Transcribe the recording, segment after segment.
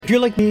you're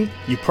like me,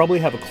 you probably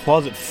have a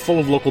closet full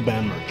of local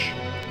band merch.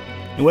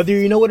 And whether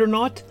you know it or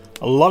not,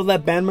 a lot of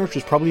that band merch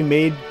was probably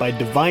made by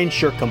Divine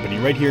Shirt Company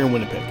right here in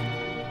Winnipeg.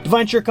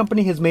 Divine Shirt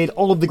Company has made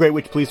all of the Great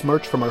Witch Police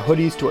merch, from our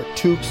hoodies to our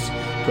toques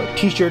to our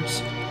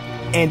t-shirts.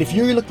 And if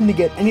you're looking to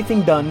get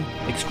anything done,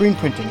 like screen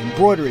printing,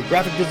 embroidery,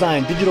 graphic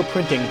design, digital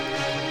printing,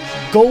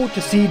 go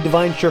to see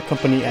Divine Shirt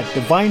Company at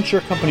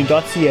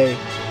divineshirtcompany.ca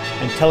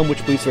and tell them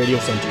Witch Police Radio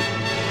sent you.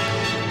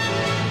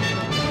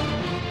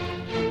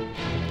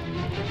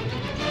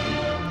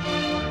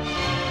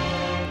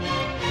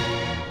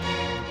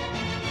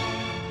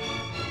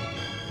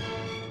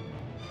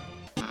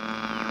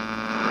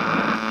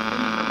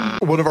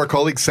 One of our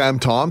colleagues, Sam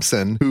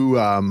Thompson, who,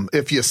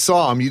 if you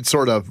saw him, you'd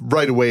sort of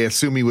right away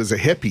assume he was a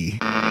hippie.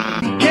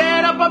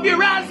 Get up off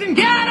your ass and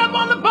get up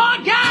on the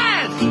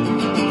podcast!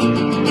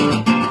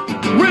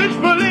 Witch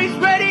Police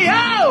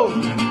Radio!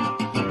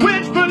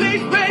 Witch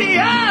Police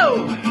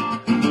Radio!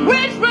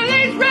 Witch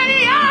Police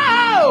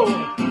Radio!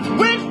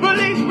 Witch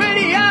Police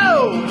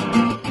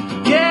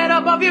Radio! Get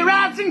up off your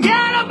ass and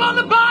get up on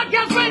the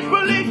podcast! Witch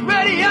Police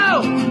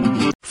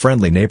Radio!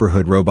 Friendly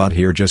Neighborhood Robot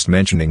here, just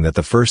mentioning that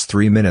the first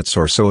 3 minutes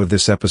or so of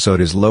this episode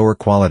is lower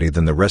quality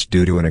than the rest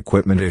due to an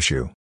equipment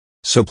issue.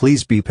 So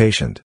please be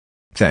patient.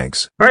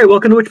 Thanks. All right,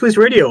 welcome to Witch Police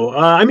Radio.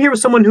 I'm here with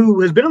someone who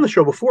has been on the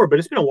show before, but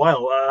it's been a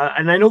while.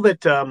 And I know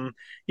that,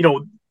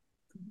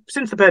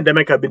 since the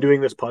pandemic, I've been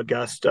doing this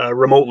podcast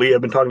remotely.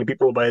 I've been talking to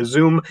people via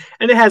Zoom,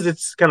 and it has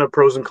its kind of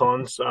pros and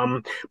cons.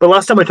 But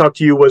last time I talked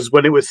to you was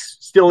when it was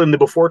still in the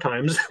before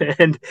times,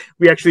 and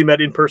we actually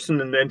met in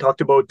person and talked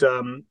about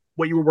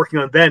what you were working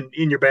on then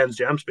in your band's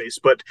jam space.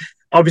 But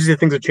obviously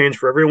things have changed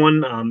for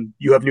everyone.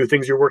 You have new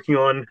things you're working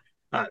on.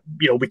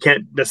 We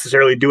can't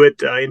necessarily do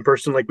it in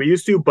person like we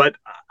used to, but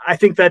I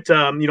think that,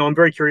 I'm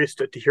very curious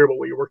to hear about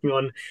what you're working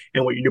on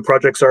and what your new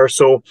projects are.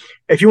 So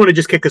if you want to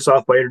just kick us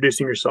off by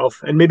introducing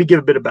yourself and maybe give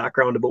a bit of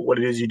background about what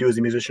it is you do as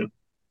a musician.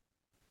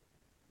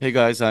 Hey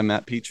guys, I'm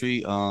Matt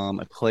Petrie.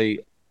 I play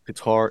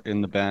guitar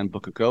in the band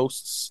Book of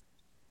Ghosts,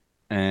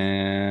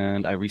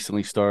 and I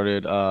recently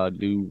started a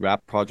new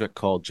rap project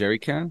called Jerry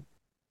Can.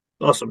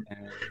 Awesome.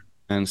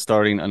 And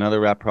starting another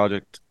rap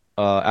project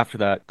after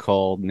that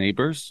called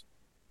Neighbors.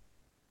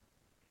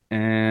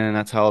 And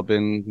that's how I've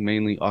been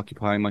mainly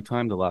occupying my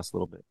time the last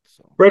little bit.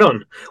 So. Right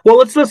on. Well,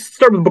 let's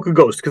start with Book of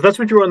Ghosts, because that's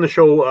what you were on the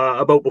show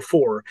about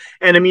before.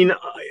 And I mean,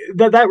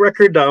 that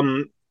record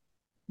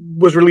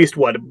was released,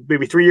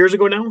 maybe 3 years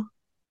ago now?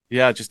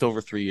 Yeah, just over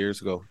 3 years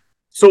ago.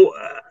 So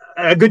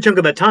a good chunk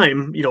of that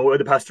time,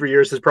 the past 3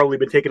 years, has probably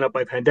been taken up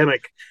by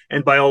pandemic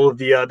and by all of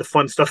the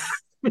fun stuff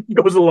that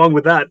goes along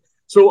with that.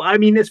 So, I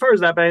mean, as far as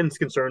that band's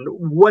concerned,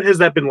 what has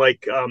that been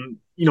like,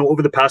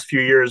 over the past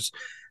few years?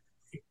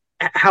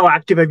 How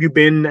active have you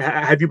been?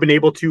 Have you been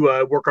able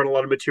to work on a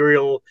lot of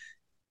material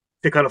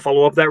to kind of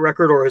follow up that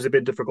record, or has it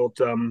been difficult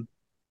due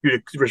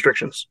to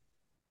restrictions?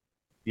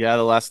 Yeah,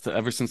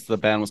 ever since the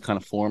band was kind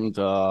of formed,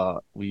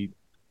 we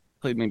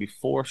played maybe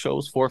 4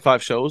 or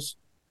 5 shows,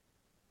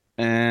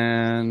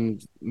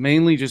 and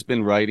mainly just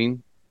been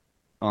writing.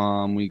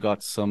 We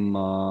got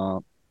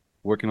some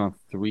working on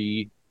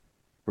 3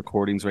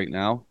 recordings right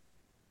now,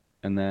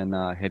 and then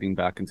heading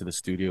back into the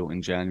studio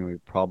in January,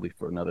 probably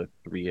for another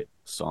 3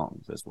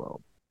 songs as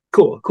well.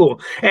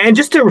 Cool. And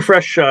just to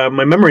refresh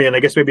my memory, and I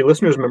guess maybe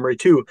listeners' memory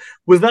too,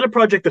 was that a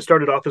project that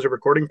started off as a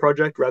recording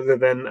project rather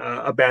than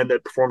a band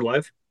that performed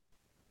live?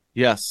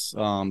 Yes,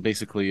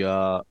 basically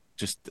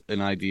just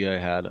an idea I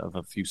had of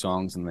a few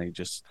songs, and they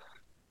just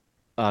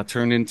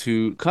turned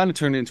into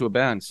a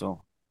band.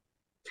 So.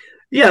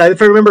 Yeah,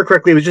 if I remember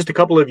correctly, it was just a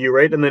couple of you,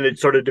 right? And then it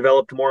sort of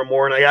developed more and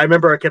more. And I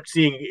remember I kept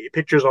seeing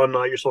pictures on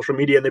your social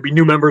media, and there'd be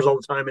new members all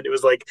the time. And it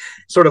was like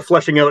sort of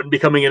fleshing out and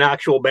becoming an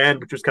actual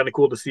band, which was kind of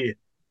cool to see.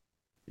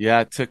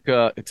 Yeah,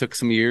 it took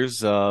some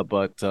years,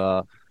 but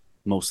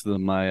most of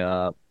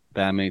my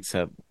bandmates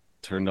have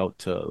turned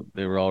out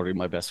they were already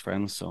my best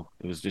friends. So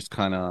it was just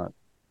kind of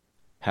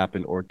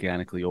happened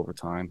organically over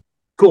time.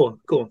 Cool.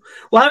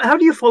 Well, how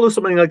do you follow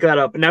something like that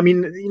up? And I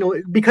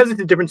mean, because it's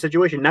a different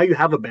situation, now you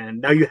have a band.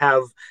 Now you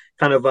have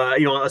kind of,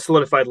 a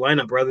solidified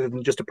lineup rather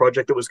than just a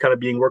project that was kind of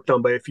being worked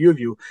on by a few of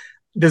you.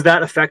 Does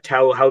that affect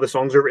how the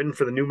songs are written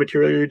for the new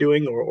material you're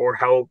doing, or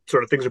how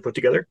sort of things are put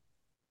together?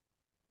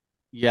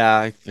 Yeah,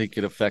 I think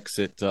it affects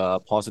it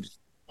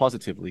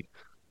positively.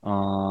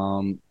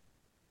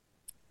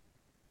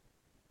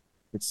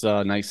 It's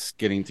nice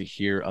getting to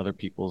hear other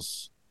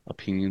people's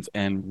opinions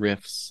and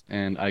riffs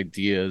and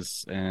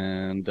ideas,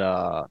 and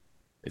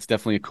it's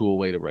definitely a cool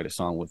way to write a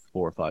song with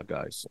 4 or 5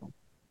 guys. So.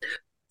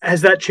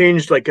 Has that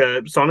changed,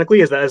 sonically?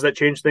 Has that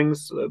changed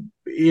things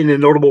in a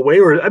notable way?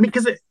 Or I mean,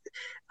 because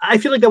I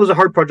feel like that was a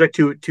hard project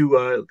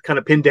to kind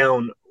of pin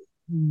down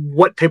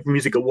what type of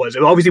music it was.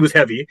 It obviously was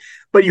heavy,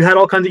 but you had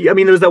all kinds of. I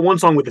mean, there was that one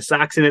song with the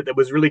sax in it that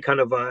was really kind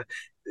of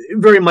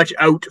very much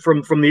out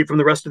from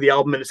the rest of the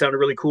album, and it sounded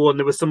really cool. And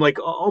there was some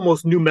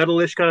almost new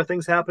metal-ish kind of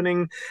things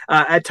happening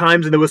at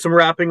times, and there was some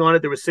rapping on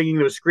it. There was singing,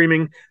 there was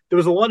screaming. There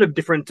was a lot of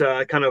different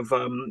kind of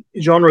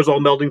genres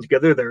all melding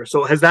together there.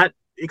 So has that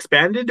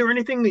expanded or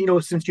anything?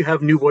 Since you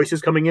have new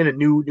voices coming in and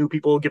new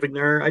people giving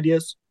their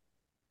ideas.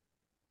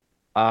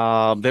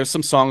 There's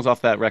some songs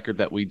off that record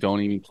that we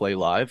don't even play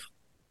live.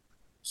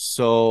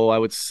 So I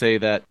would say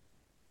that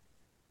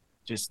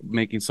just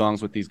making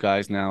songs with these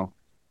guys now,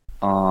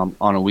 on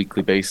a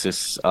weekly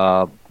basis,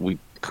 we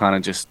kind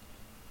of just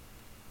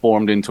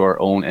formed into our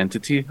own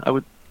entity, I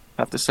would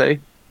have to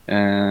say,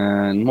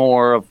 and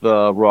more of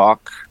the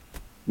rock,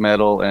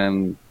 metal,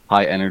 and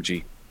high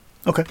energy.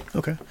 Okay.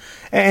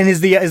 And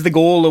is the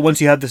goal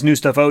once you have this new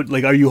stuff out,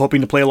 like, are you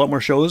hoping to play a lot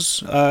more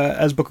shows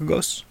as Book of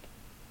Ghosts?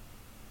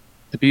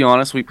 To be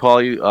honest, we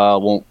probably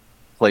won't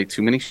play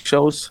too many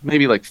shows.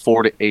 Maybe like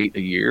 4 to 8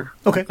 a year.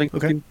 Okay.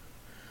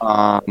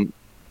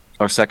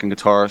 Our second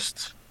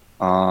guitarist,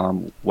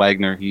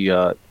 Wagner, he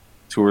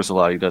tours a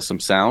lot. He does some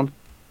sound,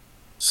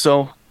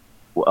 so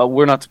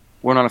we're not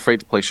afraid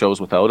to play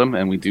shows without him,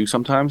 and we do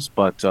sometimes.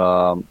 But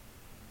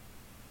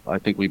I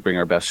think we bring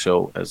our best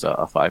show as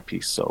a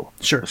 5-piece. So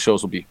Sure. the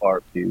shows will be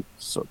hard to,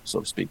 so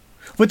to speak.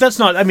 But that's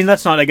not,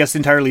 I guess,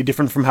 entirely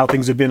different from how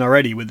things have been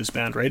already with this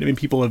band, right? I mean,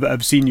 people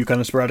have seen you kind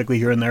of sporadically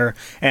here and there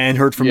and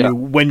heard from you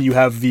when you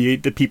have the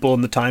people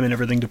and the time and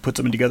everything to put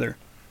something together.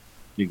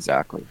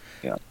 Exactly.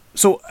 Yeah.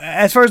 So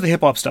as far as the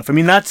hip hop stuff, I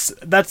mean, that's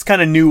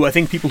kind of new. I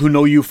think people who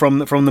know you from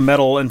the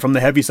metal and from the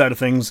heavy side of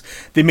things,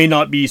 they may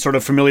not be sort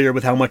of familiar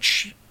with how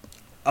much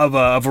of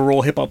a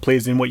role hip hop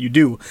plays in what you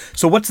do.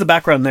 So what's the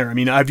background there? I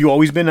mean, have you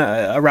always been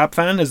a rap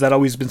fan? Has that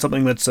always been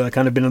something that's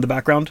kind of been in the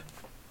background?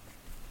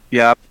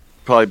 Yeah, I've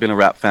probably been a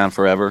rap fan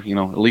forever,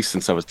 at least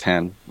since I was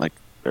 10, like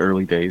the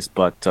early days,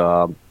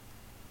 but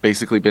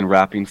basically been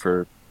rapping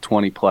for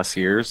 20 plus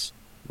years,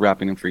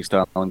 rapping and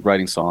freestyling,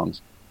 writing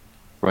songs,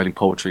 writing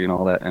poetry and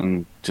all that,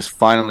 and just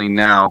finally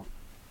now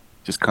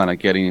just kind of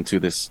getting into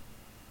this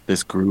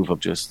groove of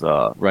just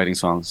writing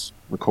songs,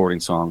 recording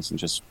songs, and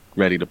just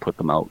ready to put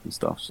them out and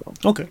stuff. So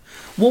okay,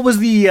 what was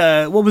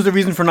the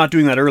reason for not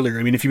doing that earlier?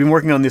 I mean, if you've been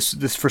working on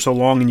this for so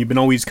long and you've been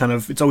always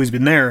it's always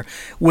been there,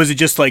 was it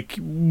just like,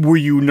 were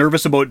you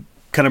nervous about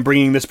kind of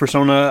bringing this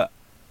persona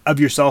of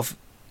yourself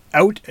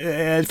out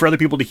for other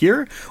people to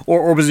hear,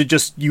 or was it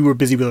just you were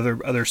busy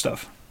with other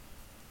stuff?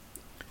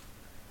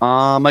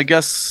 I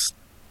guess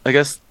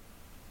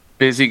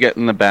busy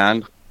getting the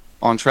band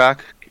on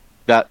track,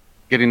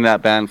 getting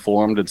that band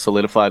formed and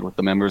solidified with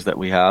the members that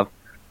we have.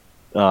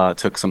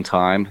 Took some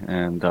time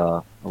and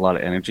a lot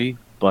of energy,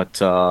 but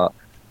now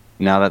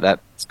that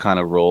that's kind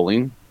of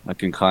rolling, I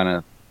can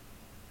kind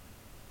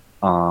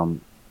of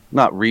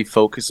not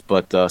refocus,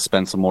 but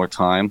spend some more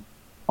time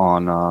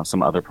on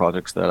some other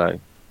projects that I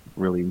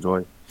really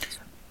enjoy.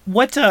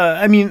 What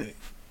I mean,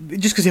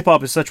 just because hip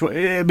hop is such,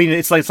 I mean,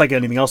 it's like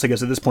anything else, I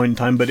guess, at this point in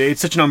time, but it's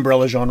such an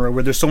umbrella genre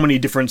where there's so many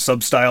different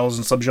sub-styles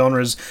and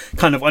sub-genres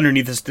kind of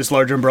underneath this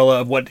large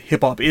umbrella of what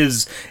hip hop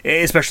is,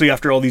 especially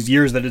after all these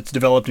years that it's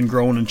developed and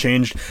grown and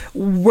changed.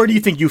 Where do you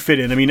think you fit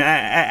in? I mean,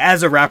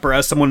 as a rapper,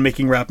 as someone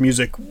making rap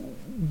music,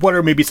 what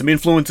are maybe some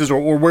influences,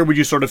 or where would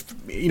you sort of,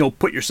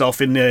 put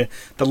yourself in the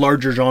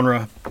larger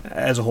genre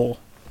as a whole?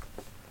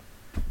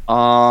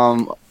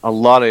 A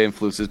lot of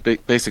influences,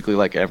 basically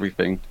like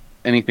anything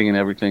and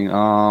everything.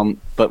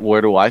 But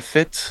where do I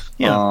fit?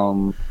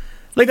 Yeah.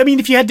 Like, I mean,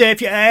 if you had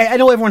to, I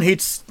know everyone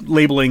hates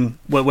labeling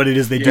what it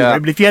is they do, right?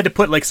 But if you had to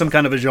put like some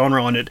kind of a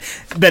genre on it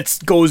that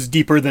goes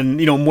deeper than,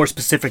 more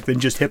specific than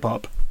just hip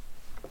hop.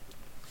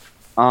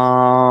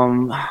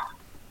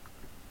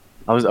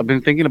 I've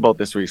been thinking about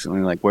this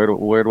recently. Like, where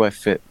do I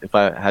fit if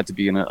I had to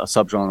be in a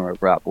subgenre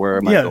of rap? Where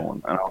am I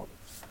going? I don't know.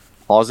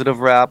 Positive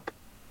rap,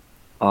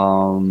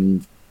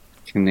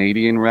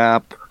 Canadian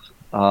rap.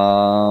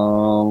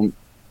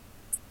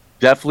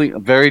 Definitely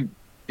very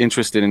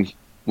interested in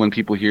when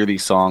people hear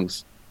these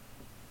songs.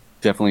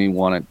 Definitely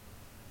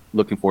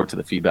looking forward to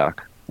the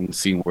feedback and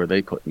seeing where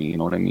they put me. You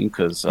know what I mean?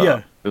 Because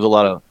there's a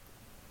lot of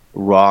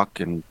rock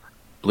and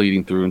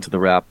bleeding through into the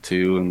rap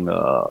too, and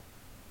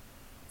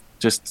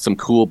just some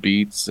cool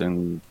beats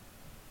and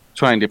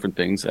trying different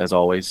things as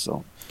always.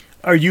 So,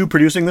 are you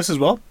producing this as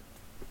well?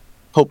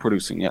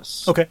 Co-producing,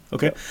 yes. Okay.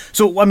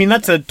 So, I mean,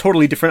 that's a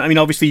totally different. I mean,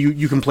 obviously,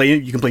 you can play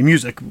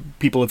music.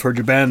 People have heard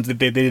your bands.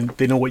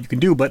 They know what you can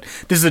do. But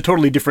this is a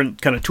totally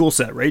different kind of tool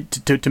set, right?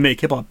 To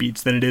make hip hop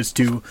beats than it is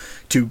to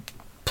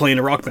play in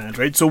a rock band,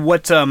 right? So,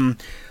 what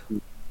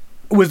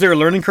was there a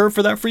learning curve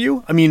for that for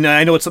you? I mean,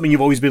 I know it's something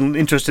you've always been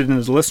interested in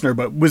as a listener,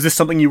 but was this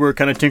something you were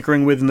kind of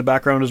tinkering with in the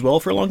background as well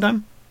for a long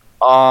time?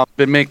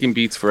 Been making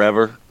beats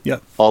forever. Yeah.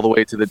 All the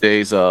way to the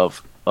days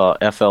of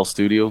FL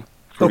Studio,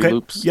 Fruity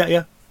Loops.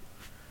 Yeah.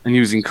 And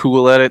using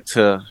Cool Edit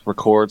to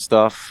record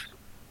stuff.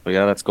 But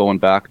yeah, that's going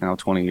back now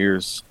 20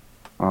 years.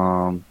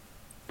 But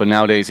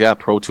nowadays,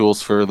 Pro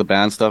Tools for the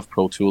band stuff,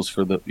 Pro Tools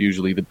for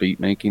usually the beat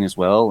making as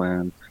well.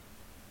 And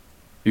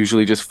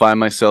usually just find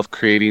myself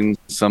creating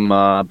some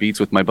beats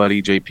with my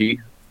buddy JP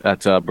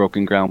at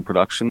Broken Ground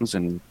Productions,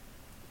 and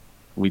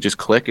we just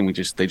click and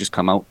they just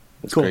come out.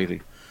 It's cool.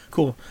 Crazy.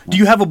 Cool. Do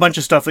you have a bunch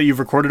of stuff that you've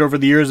recorded over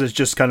the years that's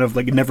just kind of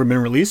like never been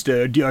released?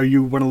 Are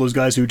you one of those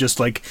guys who just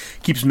like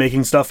keeps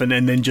making stuff and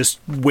then just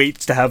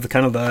waits to have the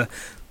kind of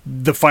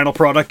the final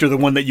product or the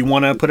one that you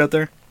want to put out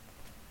there?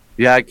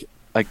 Yeah,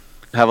 I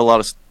have a lot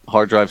of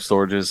hard drive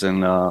storages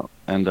and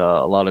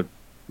a lot of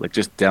like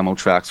just demo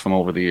tracks from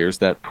over the years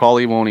that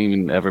probably won't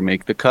even ever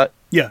make the cut.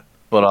 Yeah.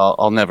 But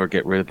I'll never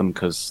get rid of them,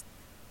 because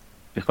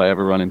if I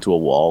ever run into a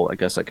wall, I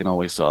guess I can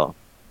always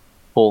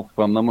pull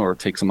from them or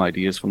take some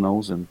ideas from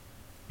those and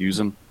use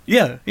them.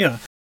 Yeah, yeah.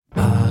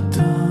 I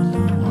don't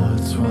know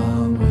what's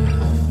wrong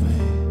with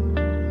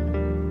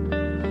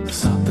me.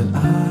 Something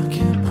I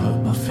can't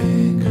put my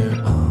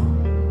finger on.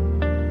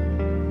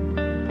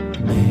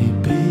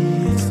 Maybe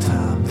it's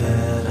time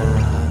that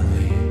I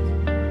leave.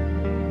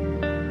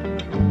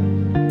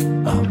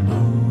 I'm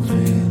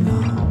moving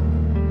on.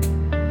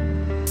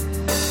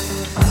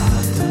 I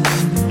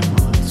don't know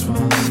what's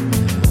wrong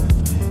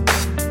with me.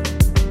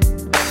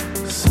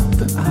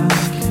 Something I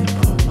can't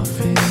put my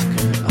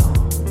finger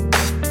on.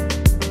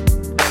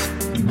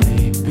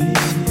 Maybe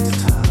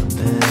it's time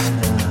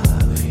that I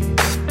leave.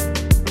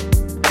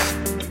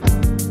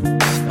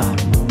 I'm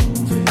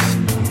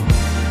moving on.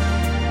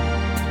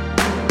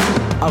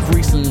 I've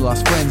recently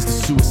lost friends to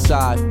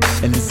suicide,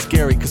 and it's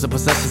scary cause I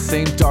possess the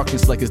same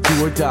darkness like it's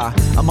do or die.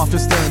 I'm often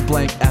staring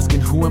blank,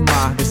 asking who am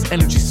I? This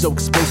energy's so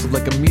explosive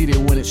like a meteor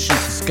when it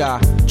shoots the sky.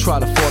 Try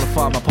to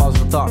fortify my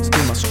positive thoughts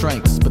through my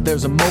strengths, but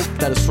there's a moat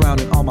that is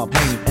surrounding all my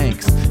pain and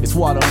angst. It's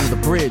water under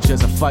the bridge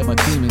as I fight my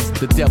demons.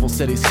 The devil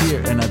said he's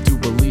here and I do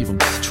believe him.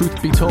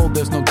 Truth be told,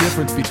 there's no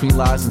difference between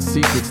lies and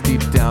secrets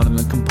deep down in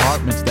the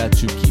compartments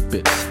that you keep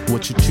it.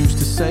 What you choose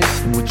to say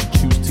and what you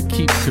choose to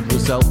keep could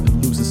result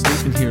in losing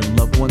sleep and hearing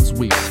loved ones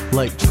weep.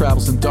 Light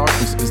travels in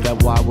darkness, is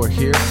that why we're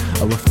here?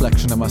 A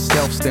reflection of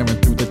myself staring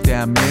through the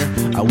damn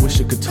mirror. I wish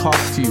I could talk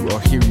to you or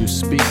hear you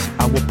speak.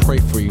 I will pray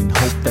for you and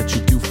hope that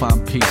you do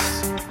find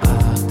peace.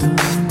 I don't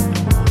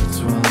know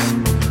what's wrong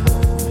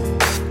with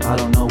me. I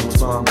don't know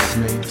what's wrong with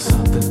me.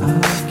 Something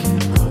I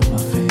can't put my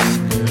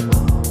finger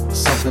on.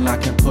 Something I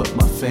can put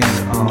my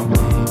finger on.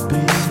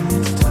 Maybe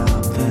it's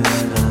time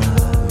that I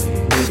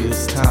leave. Maybe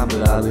it's time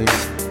that I leave.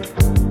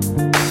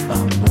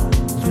 I'm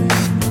moving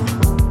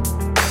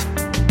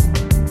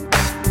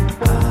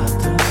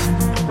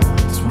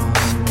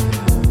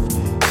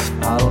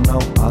on. I don't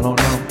know.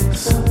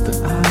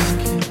 Something I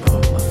can't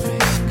put my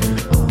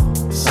finger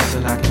on.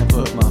 Something I can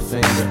put my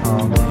finger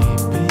on.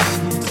 Maybe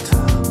it's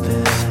time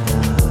that I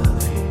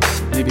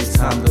leave. Maybe it's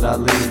time that I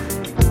leave.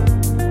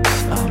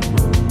 I'm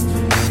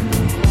moving on.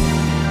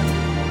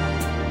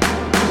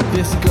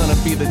 This gonna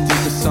be the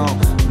deepest song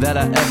that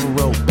I ever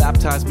wrote.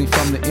 Baptized me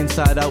from the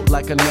inside out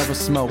like I never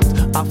smoked.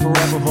 I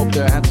forever hope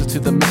there are answers to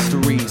the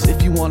mysteries.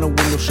 If you want a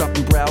window shop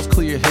and browse,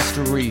 clear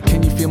history.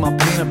 Can you feel my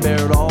pain? I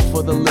bear it all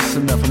for the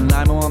listener. From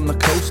Nanaimo on the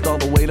coast all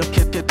the way to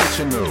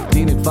Kitchener.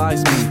 Dean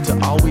advised me to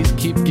always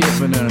keep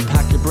giving and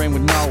pack your brain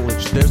with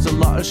knowledge. There's a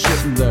lot of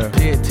shit in there.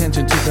 Pay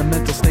attention to the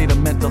mental state of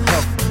mental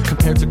health.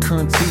 Compared to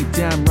currency,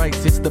 damn right,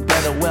 it's the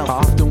better wealth. I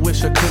often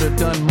wish I could have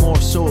done more,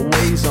 so it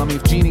weighs on me.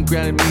 If Jeannie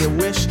granted me a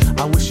wish,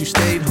 I wish you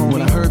stayed home.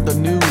 When I heard the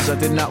news, I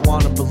did not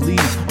want to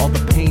believe all the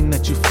pain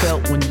that you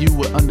felt when you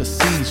were under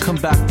siege. Come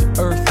back to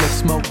earth, let's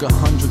smoke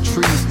 100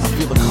 trees. I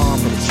feel the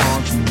calm, but it's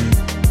haunting me.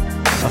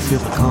 I feel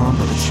the calm,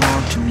 but it's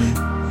haunting me.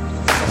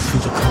 I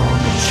feel the calm,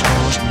 but it's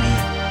haunting me.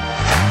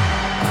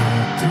 I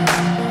don't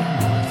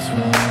know what's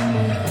wrong with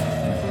me.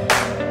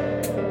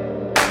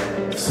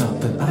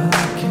 Something I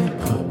can't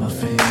put my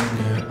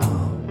finger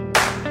on.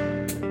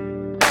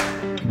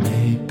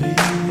 Maybe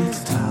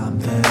it's time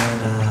that I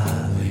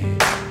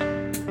leave.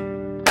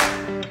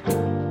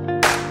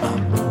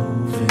 I'm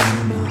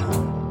moving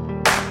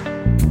on.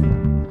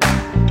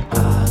 I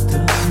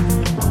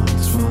don't know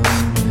what's wrong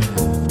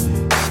with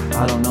me.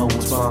 I don't know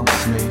what's wrong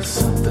with me.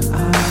 Something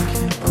I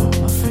can't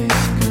put my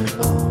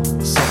finger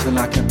on. Something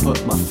I can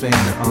put my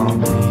finger on.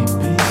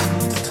 Maybe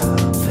it's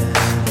time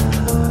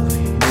that I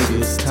leave. Maybe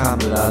it's time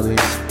that I leave.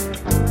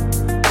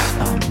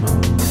 I'm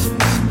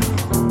moving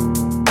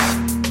on.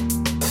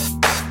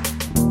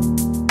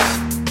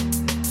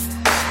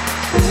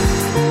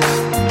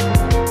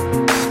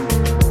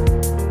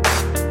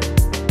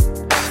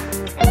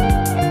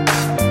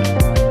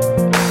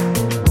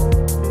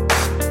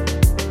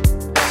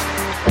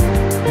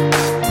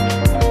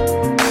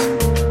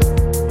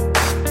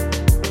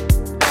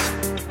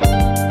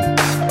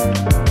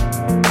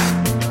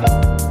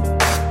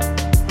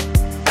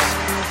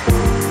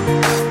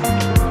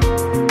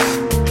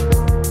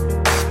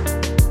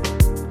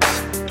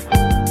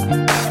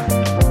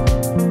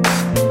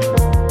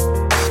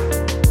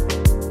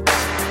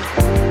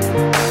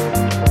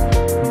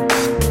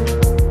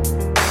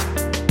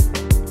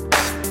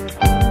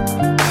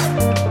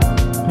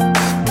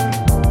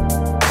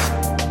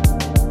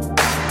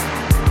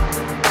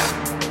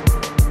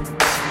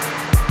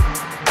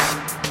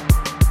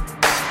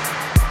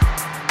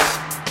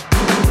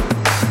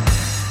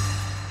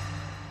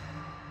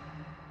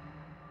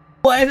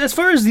 Well, as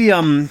far as the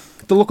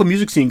local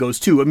music scene goes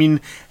too, I mean,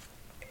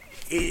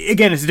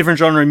 again, it's a different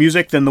genre of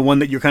music than the one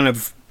that you're kind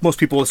of most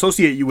people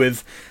associate you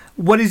with.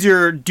 Do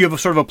you have a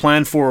sort of a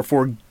plan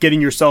for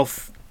getting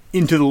yourself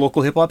into the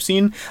local hip hop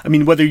scene? I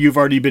mean, whether you've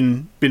already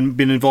been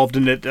involved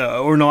in it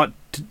or not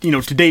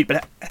to date.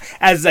 But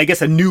as I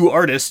guess a new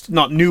artist,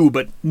 not new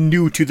but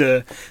new to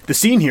the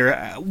scene here,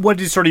 what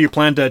is sort of your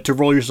plan to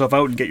roll yourself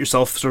out and get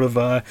yourself sort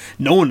of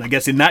known, I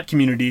guess, in that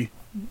community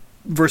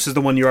versus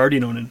the one you're already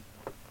known in?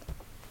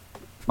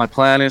 My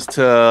plan is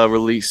to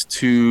release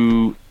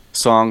 2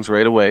 songs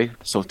right away.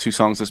 So 2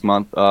 songs this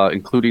month,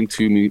 including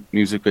 2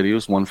 music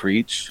videos, 1 for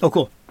each. Oh,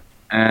 cool.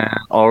 And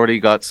already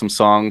got some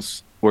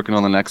songs, working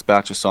on the next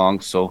batch of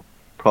songs. So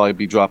probably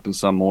be dropping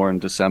some more in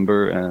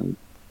December and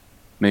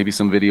maybe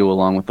some video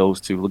along with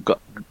those 2.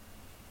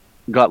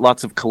 Got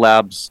lots of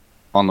collabs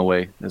on the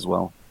way as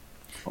well.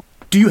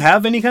 Do you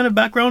have any kind of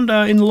background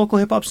in the local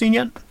hip hop scene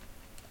yet?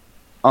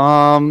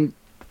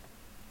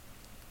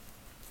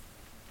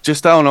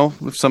 Just, I don't know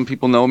if some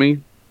people know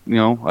me,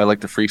 I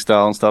like to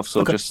freestyle and stuff.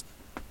 So just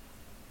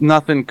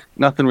nothing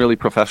really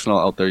professional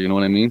out there. You know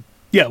what I mean?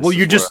 Yeah. Well,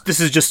 this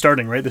is just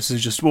starting, right? This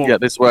is just, yeah,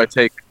 this is where I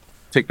take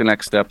the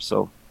next step.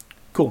 So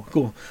cool.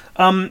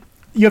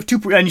 You have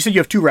 2, and you said you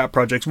have 2 rap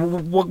projects.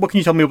 What can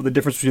you tell me about the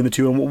difference between the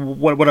 2, and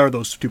what are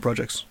those 2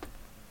 projects?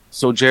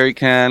 So Jerry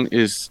Can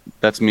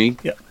that's me.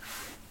 Yeah.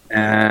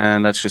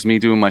 And that's just me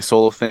doing my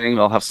solo thing.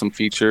 I'll have some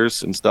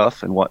features and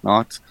stuff and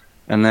whatnot.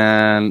 And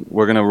then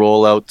we're going to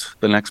roll out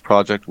the next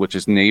project, which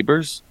is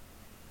Neighbors.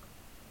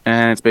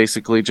 And it's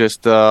basically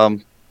just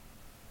me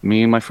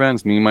and my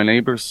friends, me and my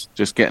neighbors,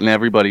 just getting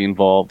everybody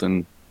involved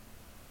and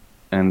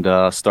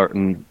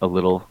starting a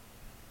little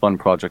fun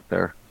project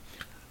there.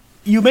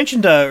 You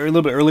mentioned a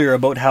little bit earlier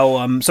about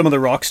how some of the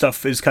rock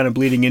stuff is kind of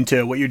bleeding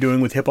into what you're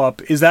doing with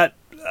hip-hop. Is that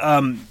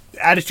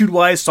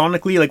attitude-wise,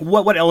 sonically, like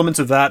what elements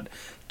of that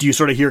do you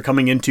sort of hear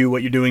coming into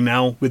what you're doing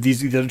now with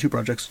these other 2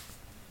 projects?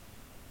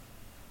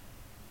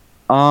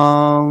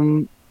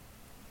 Some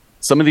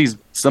of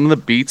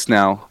the beats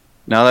now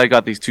that I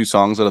got these 2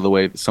 songs out of the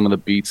way, some of the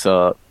beats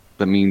that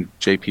me and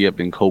JP have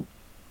been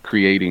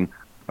co-creating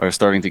are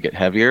starting to get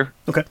heavier.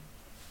 Okay.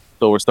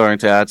 So we're starting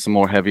to add some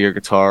more heavier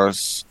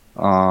guitars.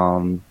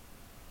 The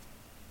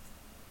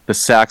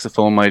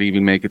saxophone might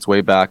even make its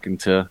way back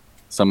into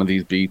some of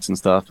these beats and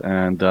stuff.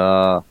 And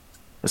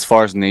as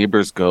far as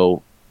Neighbors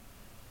go,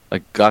 I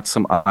got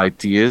some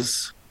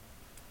ideas.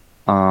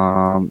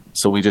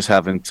 So we just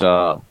haven't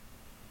gone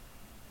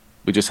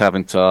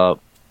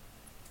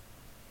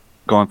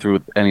through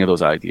with any of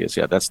those ideas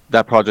yet.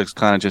 That project's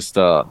kind of just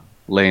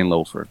laying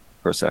low for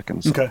a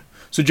second. So. Okay.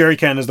 So Jerry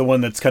Can is the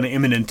one that's kind of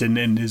imminent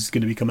and is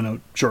going to be coming out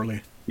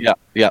shortly. Yeah,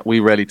 we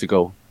ready to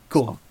go.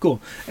 Cool.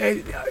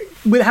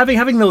 With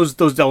having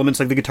those elements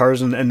like the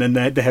guitars and then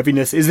the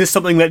heaviness, is this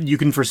something that you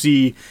can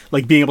foresee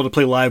like being able to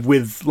play live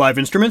with live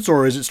instruments,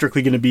 or is it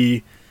strictly going to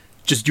be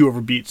just do over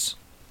beats?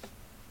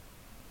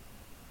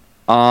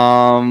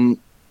 I've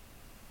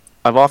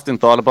often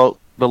thought about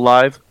the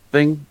live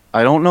thing.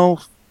 I don't know.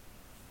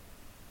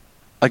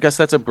 I guess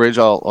that's a bridge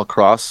I'll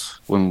cross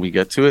when we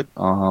get to it.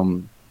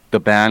 The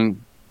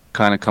band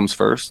kind of comes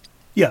first.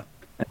 Yeah.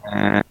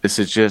 And this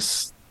is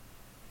just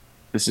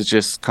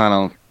kind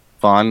of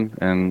fun.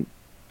 And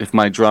if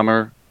my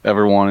drummer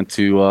ever wanted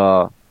to,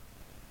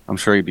 I'm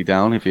sure he'd be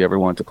down if he ever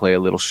wanted to play a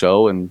little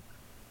show, and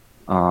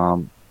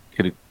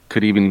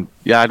could even,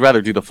 I'd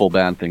rather do the full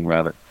band thing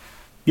rather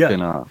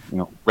than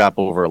rap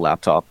over a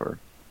laptop or.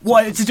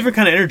 Well, it's a different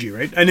kind of energy,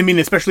 right? And I mean,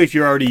 especially if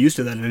you're already used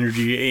to that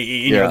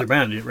energy in your other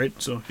band, right?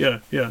 So yeah.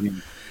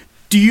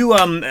 Do you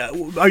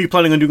are you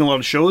planning on doing a lot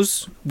of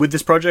shows with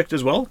this project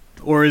as well,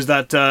 or is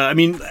that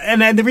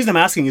and the reason I'm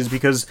asking is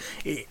because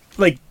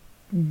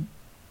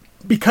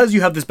because you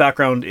have this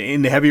background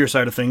in the heavier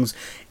side of things,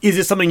 is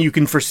it something you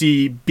can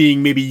foresee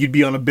being maybe you'd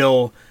be on a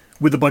bill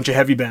with a bunch of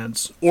heavy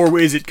bands, or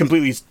is it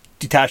completely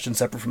detached and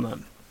separate from that?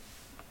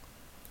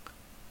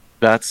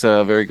 That's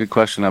a very good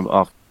question.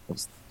 I've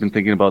been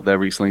thinking about that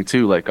recently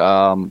too. Like,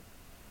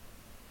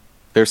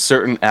 there's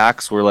certain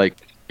acts where, like,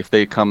 if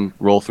they come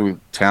roll through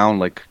town,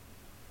 like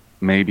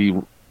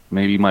maybe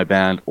my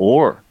band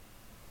or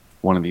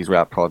one of these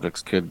rap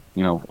projects could,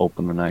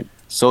 open the night.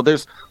 So there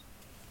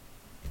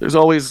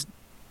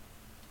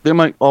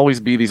might always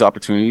be these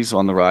opportunities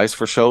on the rise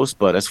for shows,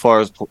 but as far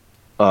as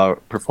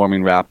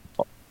performing rap,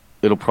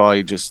 it'll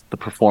probably the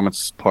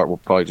performance part will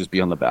probably just be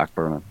on the back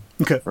burner.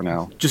 Okay. For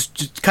now.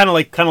 Just kind of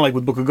like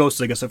with Book of Ghosts,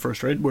 I guess, at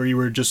first, right? Where you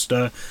were just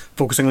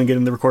focusing on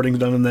getting the recordings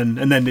done,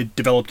 and then it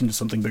developed into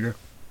something bigger.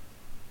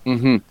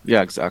 Mm-hmm.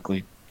 Yeah,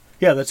 exactly.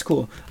 Yeah, that's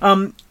cool.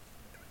 I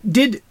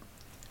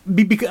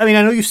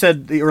know you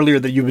said earlier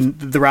that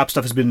the rap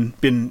stuff has been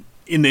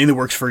in the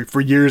works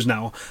for years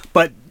now,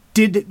 but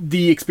did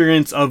the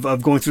experience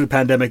of going through the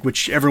pandemic,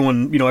 which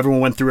everyone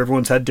went through,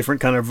 everyone's had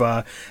different kind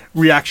of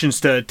reactions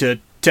to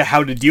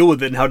how to deal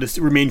with it and how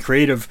to remain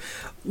creative,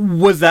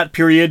 was that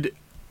period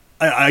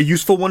a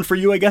useful one for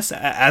you, I guess,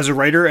 as a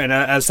writer and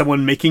as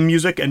someone making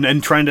music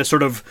and trying to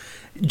sort of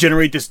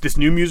generate this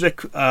new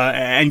music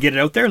and get it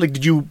out there? Like,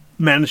 did you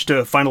manage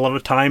to find a lot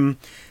of time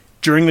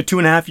during the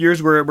 2.5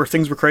 years where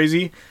things were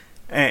crazy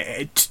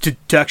to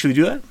actually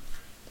do that?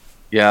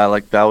 Yeah,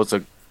 like that was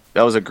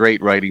a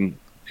great writing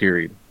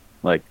period.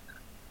 Like,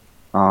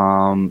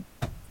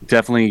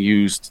 definitely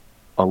used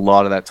a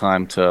lot of that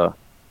time to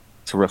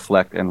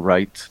reflect and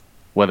write,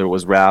 whether it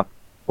was rap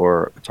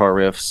or guitar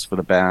riffs for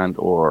the band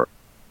or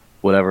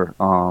whatever.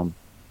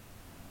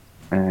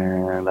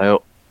 And I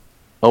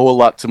owe a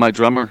lot to my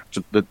drummer,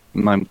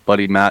 my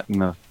buddy Matt in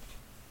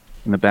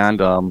the band.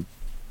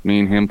 Me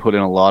and him put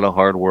in a lot of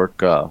hard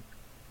work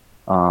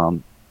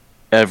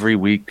every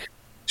week,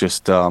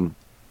 just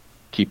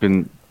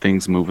keeping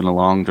things moving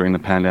along during the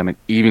pandemic,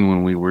 even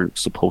when we were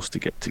supposed to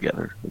get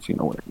together, if you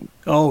know what I mean.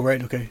 Oh,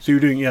 right. Okay. So you're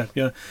doing, yeah.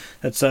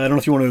 That's, I don't know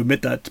if you want to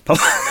admit that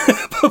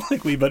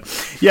publicly,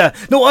 but yeah.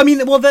 No, I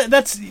mean, well,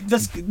 that's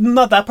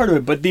not that part of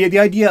it, but the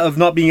idea of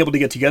not being able to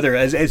get together,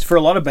 as for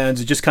a lot of bands,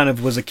 it just kind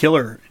of was a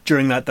killer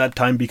during that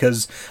time,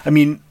 because, I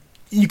mean,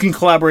 you can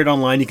collaborate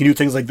online, you can do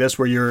things like this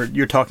where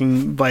you're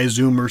talking via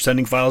Zoom or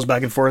sending files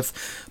back and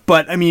forth.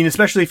 But, I mean,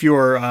 especially if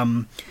you're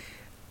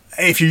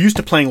used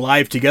to playing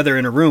live together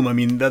in a room, I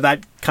mean,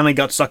 that kind of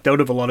got sucked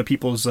out of a lot of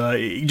people's,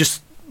 it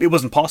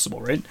wasn't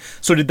possible, right?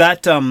 So did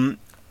that,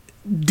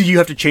 did you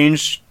have to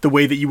change the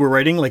way that you were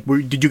writing? Like,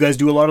 did you guys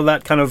do a lot of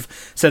that kind of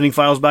sending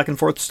files back and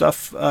forth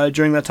stuff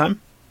during that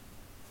time?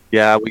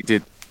 Yeah, we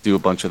did do a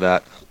bunch of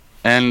that.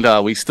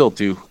 And we still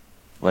do.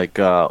 Like,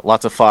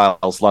 lots of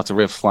files, lots of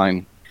riffs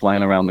flying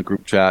around the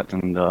group chat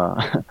and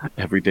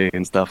every day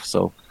and stuff.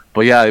 So,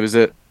 but yeah,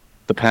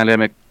 the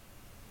pandemic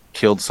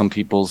killed some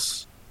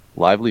people's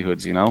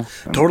livelihoods, you know.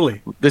 And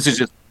totally. This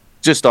is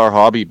just our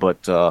hobby, but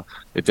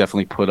it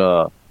definitely put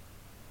a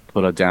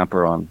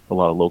damper on a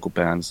lot of local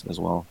bands as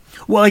well.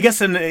 Well, I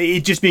guess, and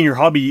it just being your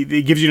hobby,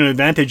 it gives you an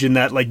advantage in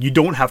that, like, you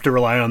don't have to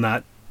rely on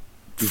that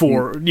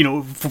for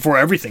for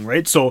everything,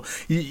 right? So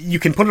you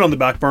can put it on the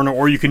back burner,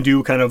 or you can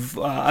do kind of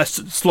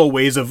slow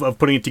ways of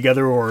putting it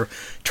together or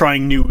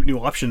trying new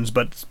options.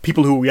 But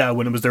people who,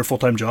 when it was their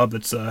full-time job,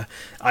 that's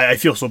I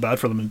feel so bad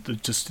for them.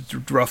 It's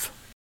rough.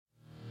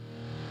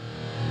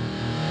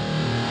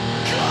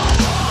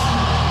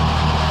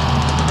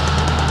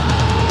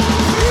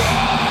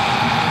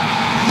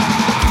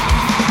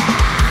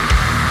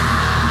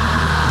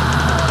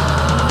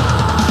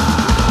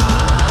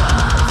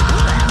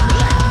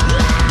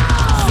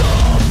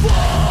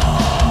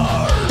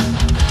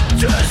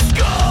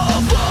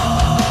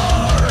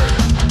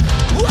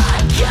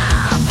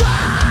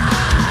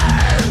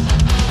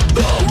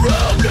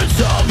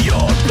 Of your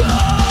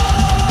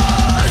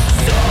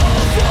past,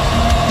 suffer.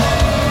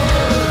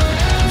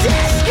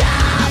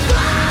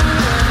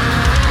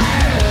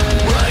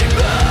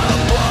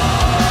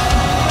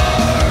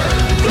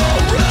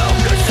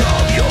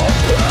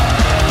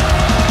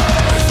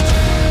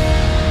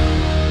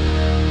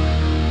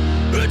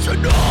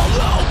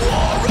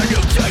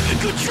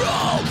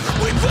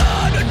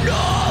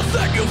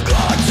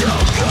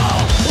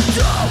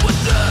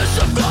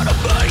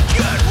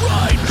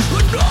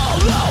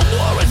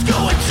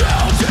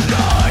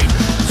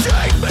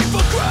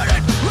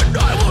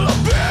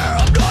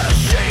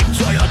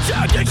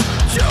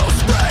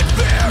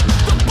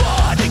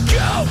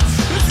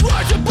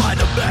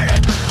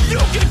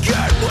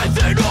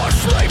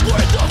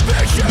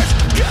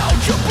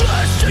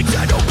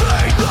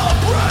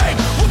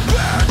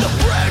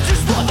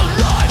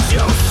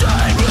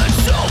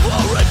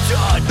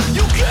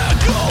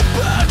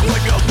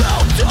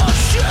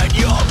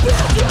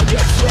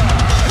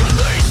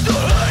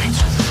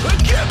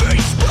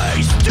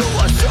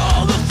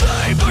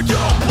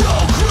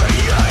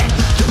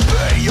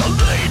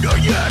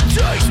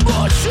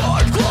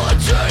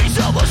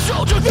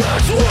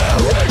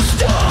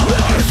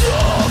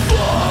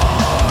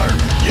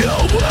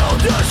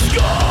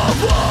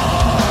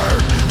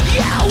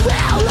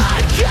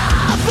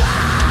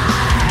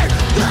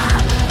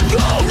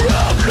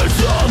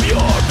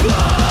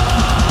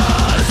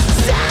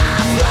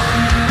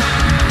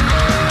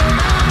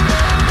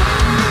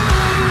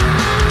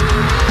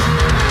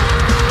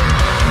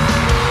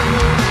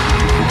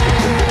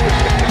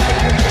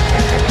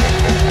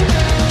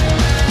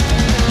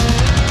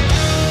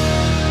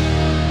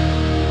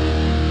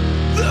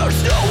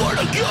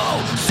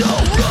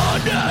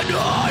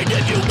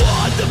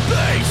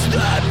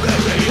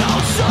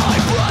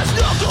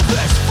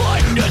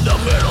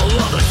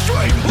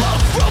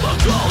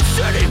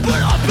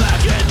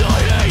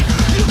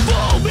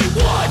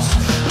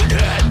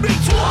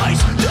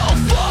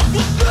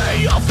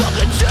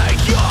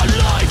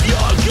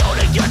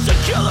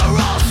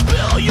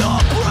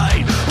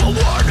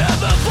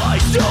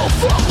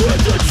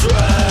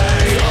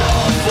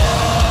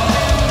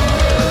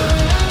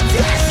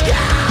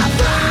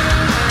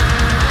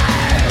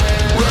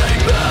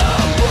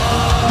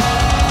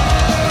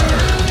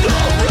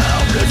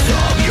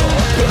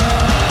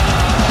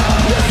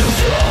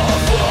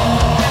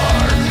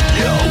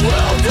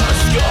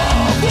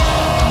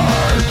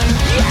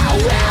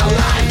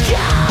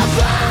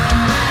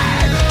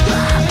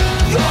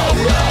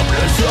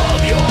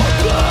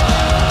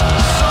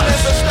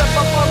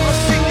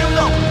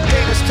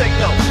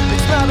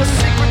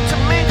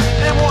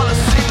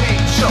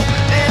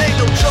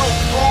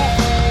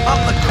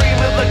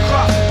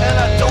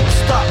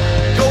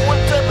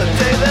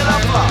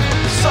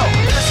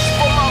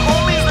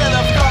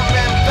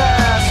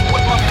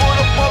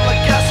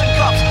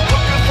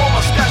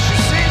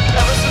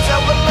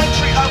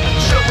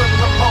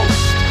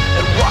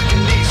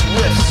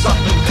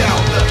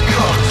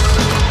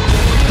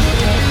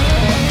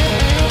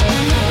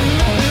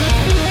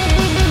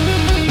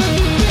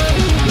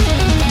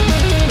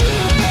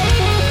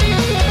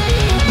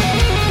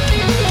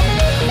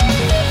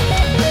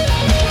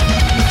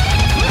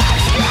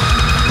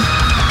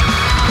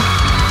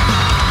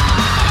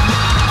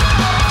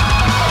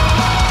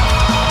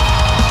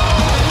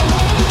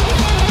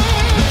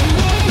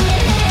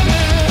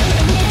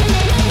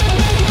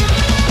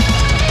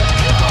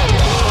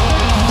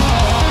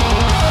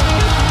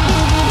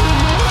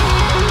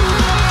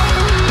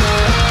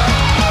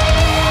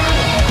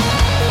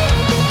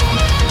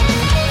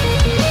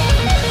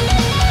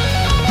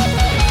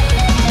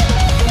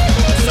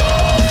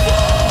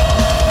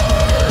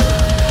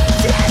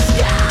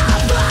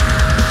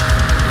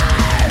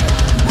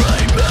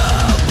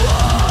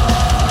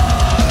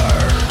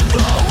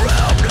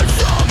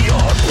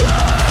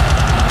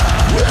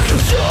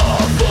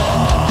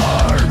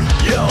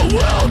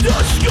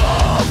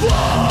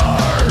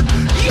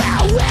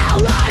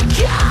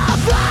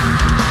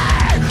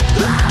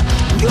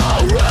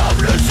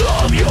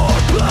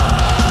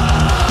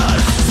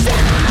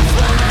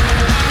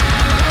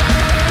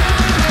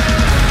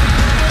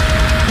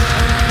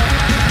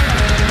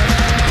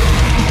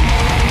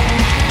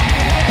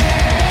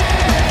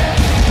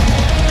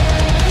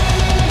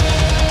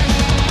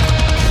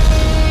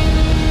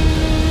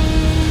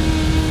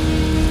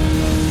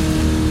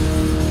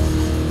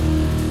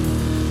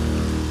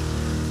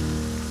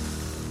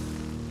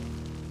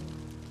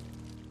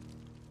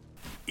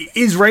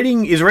 Is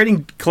writing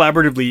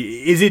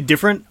collaboratively, is it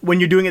different when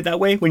you're doing it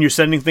that way, when you're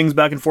sending things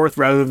back and forth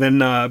rather than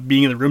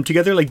being in the room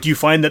together? Like, do you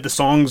find that the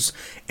songs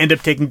end up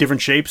taking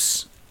different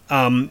shapes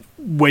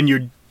when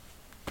you're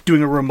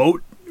doing a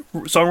remote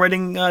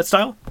songwriting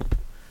style?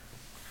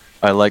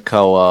 I like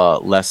how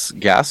less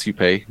gas you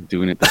pay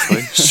doing it this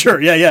way. Sure,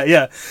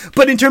 yeah.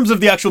 But in terms of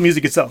the actual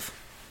music itself?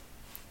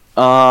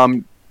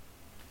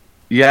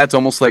 Yeah, it's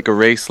almost like a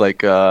race,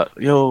 like,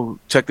 yo,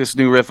 check this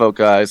new riff out,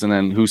 guys, and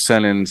then who's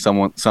sending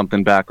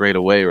something back right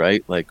away,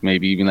 right? Like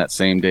maybe even that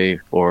same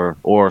day, or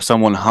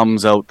someone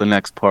hums out the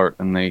next part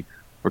and they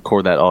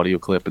record that audio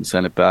clip and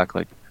send it back.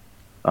 Like,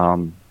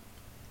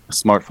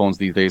 smartphones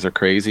these days are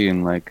crazy,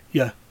 and like,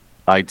 Yeah.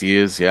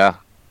 ideas,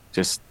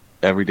 just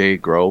every day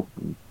grow.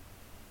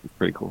 It's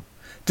pretty cool.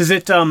 Does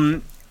it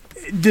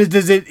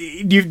does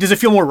it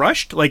feel more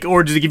rushed, like,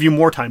 or does it give you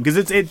more time?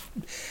 Because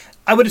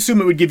I would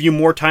assume it would give you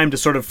more time to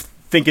sort of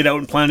think it out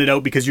and plan it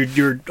out because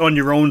you're on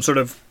your own, sort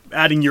of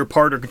adding your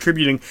part or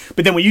contributing.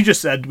 But then what you just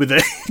said with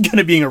it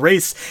kind of being a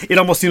race, it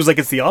almost seems like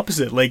it's the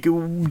opposite. Like,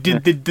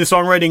 did the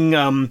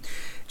songwriting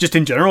just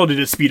in general, did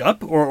it speed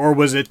up, or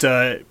was it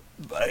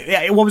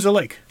what was it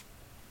like?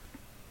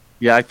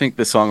 Yeah, I think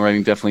the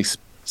songwriting definitely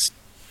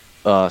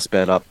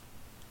sped up.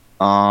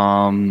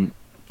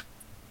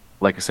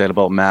 Like I said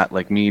about Matt,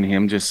 like me and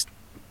him,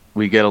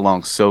 we get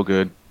along so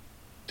good.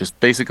 Just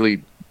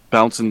basically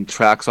bouncing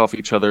tracks off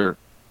each other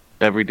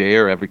every day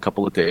or every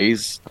couple of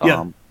days.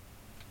 Yeah.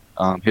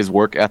 His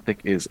work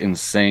ethic is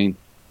insane,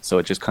 so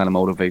it just kind of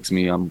motivates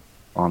me on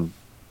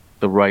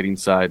the writing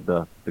side,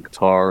 the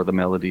guitar, or the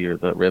melody, or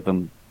the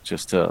rhythm,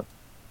 just to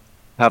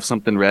have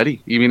something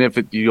ready. Even if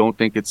you don't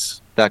think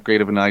it's that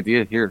great of an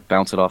idea, here,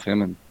 bounce it off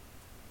him and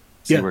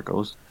see where it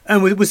goes.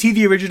 And was he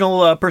the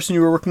original person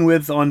you were working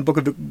with on Book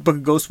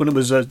of Ghosts when it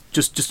was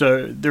just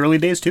the early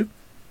days too?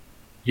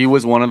 He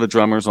was one of the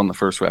drummers on the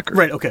first record.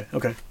 Right. Okay.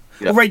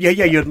 Yeah. Oh, right.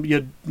 Yeah. You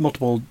had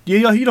multiple.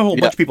 You had a whole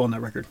bunch of people on that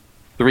record.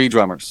 3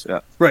 drummers. Yeah.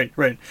 Right.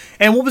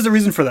 And what was the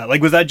reason for that?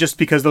 Like, was that just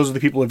because those are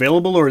the people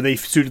available, or they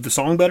suited the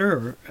song better,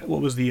 or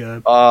what was the?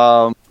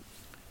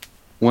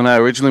 When I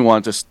originally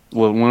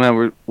when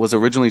I was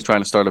originally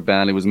trying to start a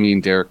band, it was me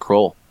and Derek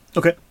Kroll.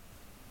 Okay.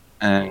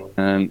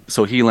 And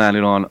so he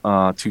landed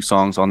on 2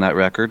 songs on that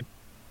record,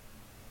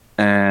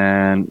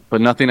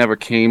 but nothing ever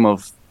came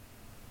of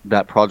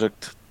that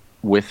project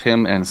with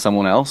him and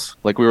someone else.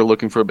 Like, we were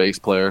looking for a bass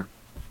player,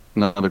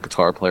 another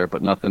guitar player,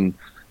 but nothing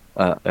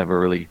ever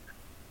really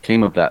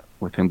came of that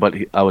with him. But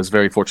I was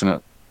very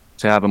fortunate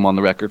to have him on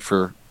the record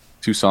for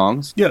 2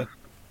 songs. Yeah.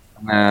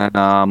 And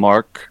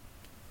Mark,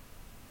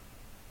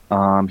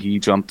 he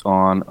jumped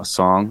on a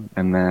song,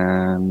 and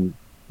then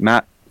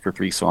Matt for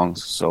 3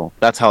 songs. So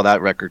that's how that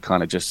record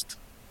kind of just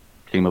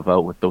came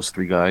about, with those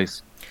 3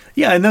 guys.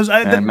 Yeah, and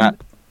Matt.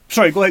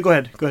 Sorry, go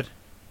ahead.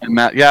 And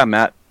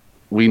Matt,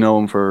 we know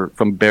him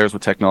from Bears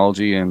with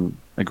Technology, and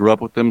I grew up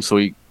with him, so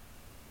he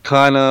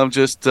kind of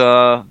just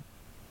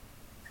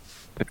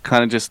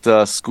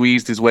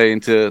squeezed his way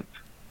into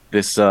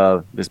this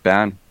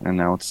band, and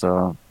now it's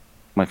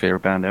my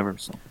favorite band ever.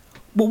 So.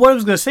 Well, what I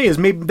was going to say is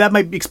maybe that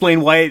might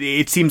explain why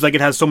it seems like it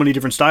has so many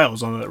different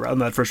styles on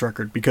that first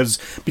record, because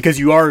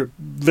you are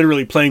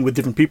literally playing with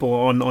different people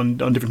on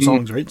different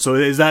songs, right? So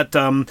is that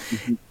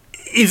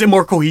is it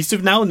more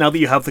cohesive now that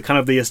you have the kind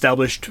of the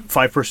established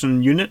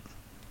 5-person unit?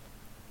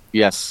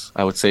 Yes,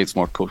 I would say it's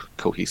more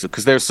cohesive,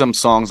 because there's some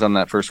songs on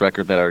that first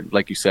record that are,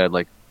 like you said,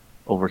 like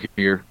over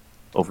here,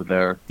 over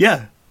there.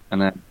 Yeah. And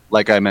then,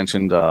 like I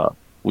mentioned,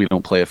 we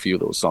don't play a few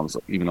of those songs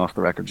even off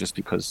the record, just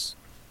because,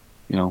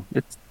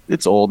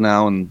 it's old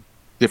now and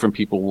different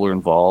people were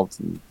involved,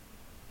 and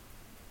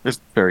there's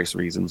various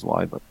reasons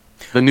why, but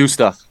the new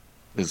stuff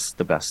is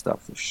the best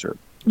stuff for sure.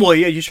 Well,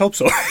 yeah, you should hope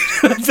so.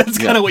 That's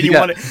kind of what you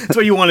want. That's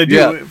what you want to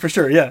do for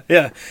sure. Yeah.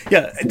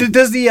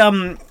 Does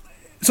the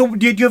so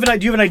do you have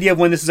an idea of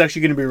when this is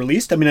actually going to be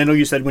released? I mean, I know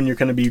you said when you're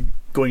going to be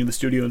going in the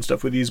studio and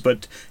stuff with these,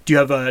 but do you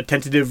have a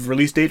tentative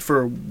release date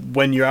for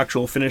when your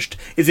actual finished?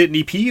 Is it an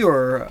EP,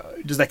 or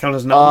does that count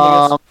as an album?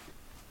 I guess?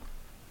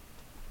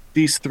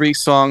 These 3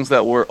 songs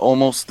that were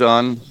almost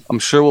done, I'm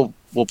sure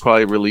we'll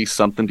probably release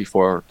something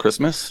before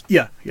Christmas.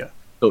 Yeah.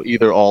 So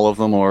either all of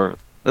them or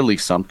at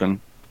least something,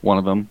 one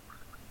of them.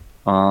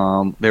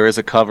 There is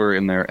a cover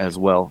in there as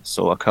well,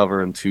 so a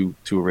cover and two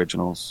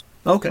originals.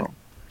 Okay. So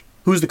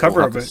who's the cover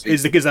of it?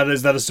 Is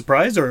that a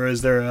surprise, or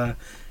is there?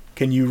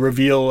 Can you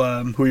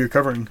reveal who you're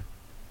covering?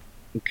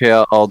 Okay,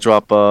 I'll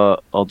drop the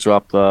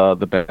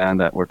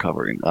band that we're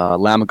covering,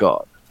 Lamb of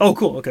God. Oh,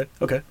 cool.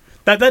 Okay.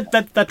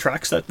 That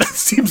tracks. That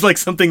seems like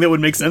something that would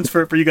make sense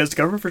for you guys to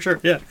cover for sure.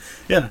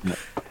 Yeah.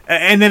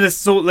 And then it's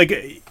so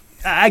like,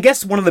 I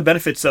guess one of the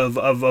benefits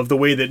of the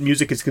way that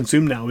music is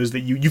consumed now is that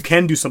you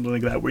can do something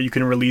like that, where you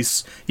can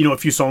release a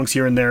few songs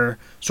here and there,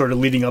 sort of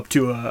leading up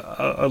to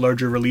a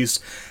larger release.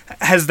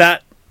 Has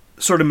that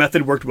sort of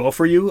method worked well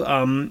for you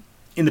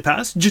in the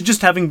past?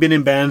 Just having been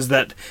in bands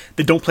that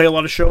don't play a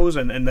lot of shows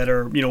and that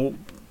are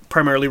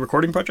primarily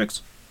recording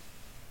projects.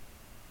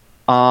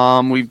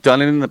 We've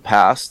done it in the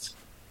past.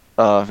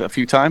 A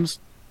few times,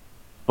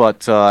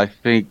 but I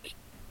think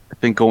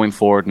think going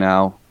forward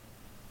now,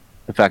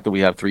 the fact that we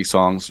have 3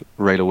 songs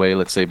right away,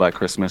 let's say by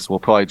Christmas, we'll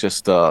probably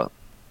just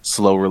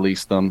slow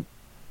release them.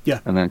 Yeah.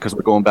 And then because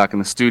we're going back in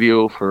the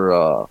studio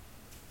for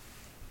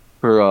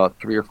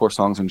 3 or 4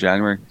 songs in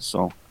January,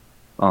 so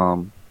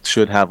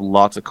should have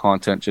lots of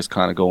content just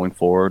kind of going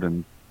forward,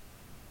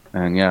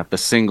 and yeah, the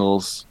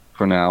singles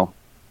for now.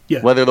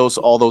 Yeah. Whether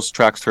all those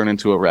tracks turn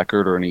into a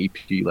record or an EP,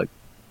 like,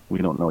 we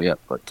don't know yet,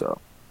 but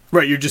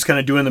right, you're just kind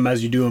of doing them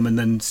as you do them, and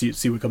then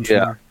see what comes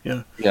from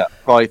there. Yeah,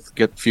 probably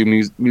get a few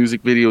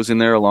music videos in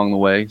there along the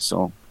way,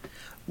 so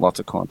lots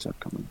of content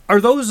coming. Are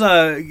those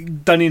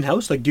done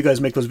in-house? Like, do you guys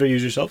make those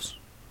videos yourselves?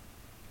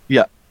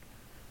 Yeah.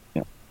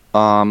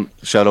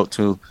 Shout out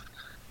to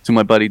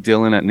my buddy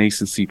Dylan at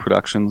Nascency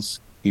Productions.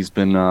 He's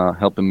been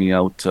helping me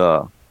out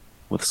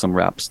with some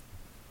rap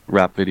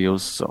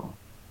videos, so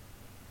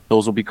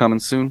those will be coming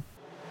soon.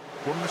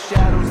 From the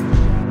shadows.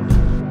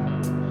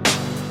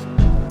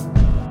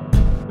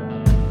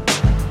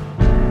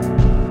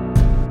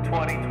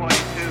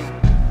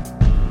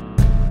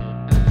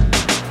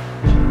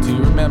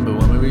 Remember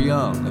when we were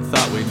young and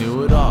thought we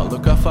knew it all.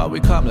 Look how far we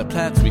come, the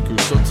plants we grew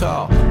so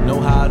tall. Know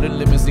how to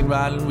limousine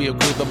riding, we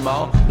agree them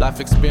all. Life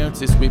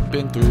experiences, we've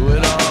been through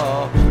it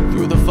all.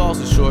 Through the faults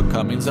and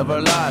shortcomings of our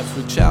lives,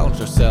 we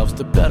challenge ourselves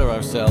to better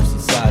ourselves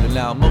inside. And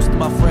now most of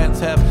my friends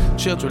have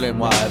children and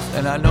wives,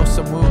 and I know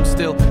some wounds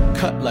still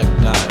cut like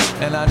knives.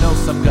 And I know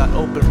some got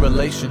open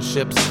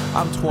relationships.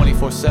 I'm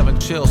 24/7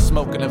 chill,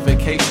 smoking a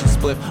vacation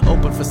spliff.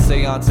 Open for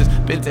seances,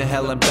 been to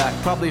hell and back.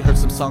 Probably heard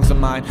some songs of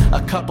mine,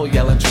 a couple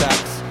yelling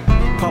tracks.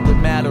 Probably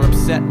mad or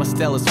upset, my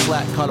Stella's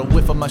flat. Caught a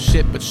whiff of my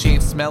shit, but she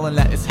ain't smelling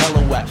that, it's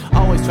hella whack.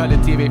 Always try to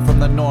deviate from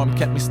the norm,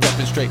 kept me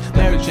stepping straight.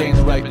 Mary Jane's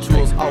right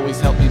tools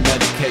always help me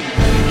medicate.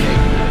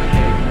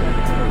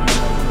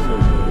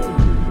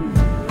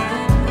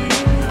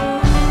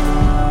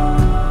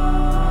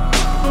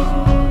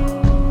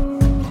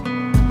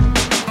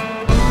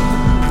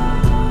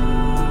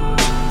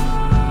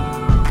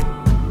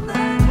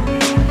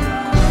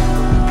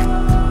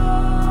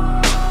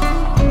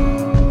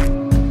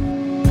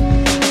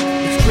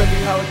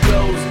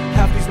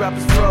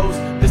 Rappers froze,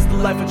 this the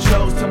life I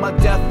chose. Till my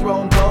death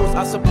throne blows,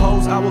 I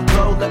suppose I will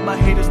grow. Let my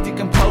haters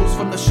decompose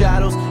from the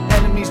shadows.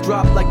 Enemies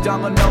drop like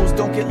dominoes,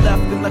 don't get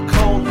left in the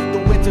cold. The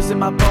winter's in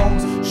my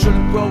bones,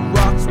 shouldn't grow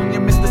rocks when you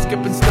miss the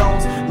skipping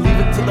stones. Leave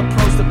it to the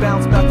pros to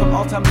bounce back from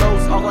all-time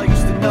lows. All I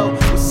used to know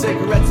was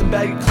cigarettes and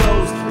baggy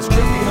clothes. It's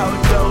tricky how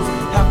it goes,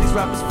 half these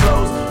rappers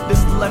froze. This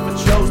is the life I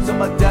chose, till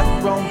my death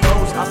throne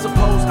blows. I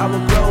suppose I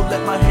will grow,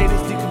 let my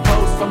haters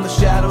decompose from the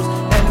shadows.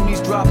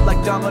 Enemies drop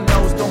like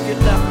dominoes, don't get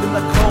left in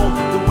the cold.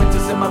 The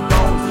winter's in my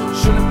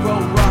bones, shouldn't grow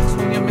rocks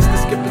when you miss the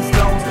skipping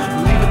stones.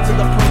 Leave it to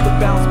the pros to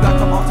bounce back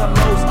from all-time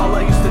lows. All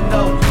I used to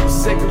know was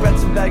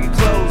cigarettes and baggy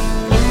clothes.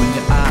 Open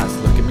your eyes,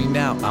 look at me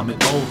now, I'm an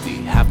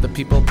oldie. Half the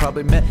people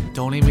probably met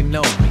don't even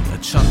know me. A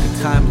chunk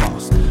of time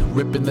lost,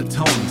 ripping the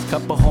Tonys.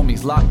 Couple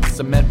homies locked in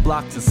cement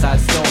blocks inside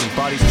Stony.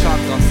 Bodies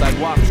chalked on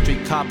sidewalks,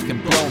 street cops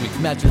can blow me.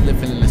 Imagine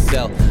living in a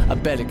cell, I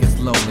bet it gets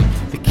lonely.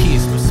 The key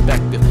is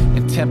perspective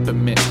and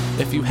temperament.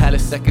 If you had a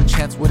second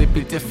chance, would it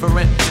be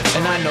different?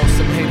 And I know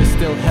some haters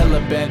still hella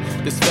bent.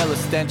 This fella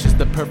stench is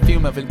the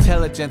perfume of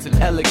intelligence and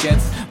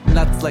elegance.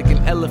 Nuts like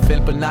an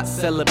elephant, but not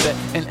celibate.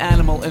 An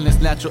animal in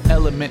its natural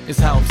element is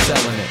how I'm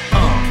selling it.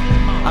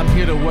 I'm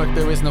here to work,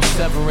 there is no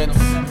severance.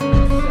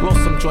 Roll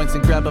some joints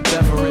and grab a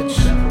beverage.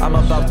 I'm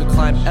about to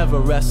climb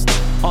Everest.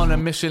 On a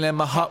mission and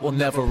my heart will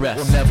never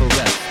rest.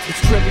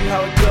 It's tricky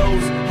how it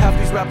goes, half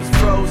these rappers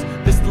froze.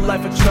 This is the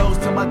life I chose,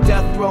 till my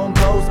death throne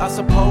blows. I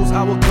suppose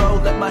I will grow,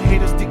 let my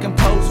haters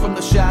decompose from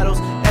the shadows.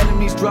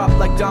 Enemies drop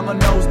like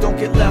dominoes, don't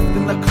get left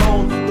in the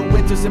cold. The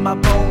winter's in my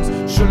bones,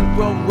 shouldn't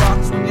grow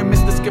rocks when you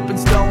miss the skipping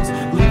stones.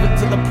 Leave it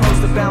to the pros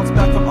to bounce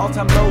back from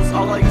all-time lows.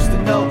 All I used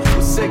to know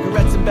was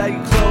cigarettes and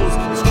baggy clothes.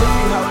 It's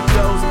tricky how it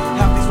goes,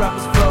 half these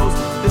rappers froze.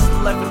 This is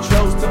the life I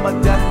chose, till my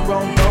death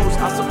throne blows.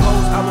 I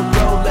suppose I will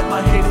grow, let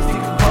my haters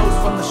decompose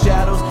from the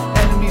shadows.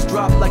 Enemies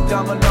drop like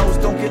dominoes,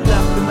 don't get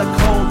left in the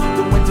cold.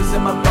 The winter's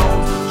in my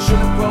bones,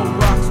 shouldn't grow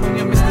rocks when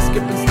you miss the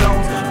skipping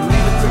stones.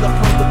 Leave it to the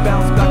pros to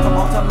bounce back from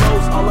all-time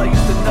lows. All I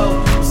used to know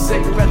was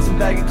cigarettes and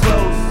baggy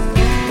clothes.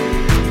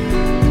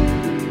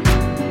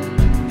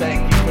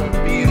 Thank you for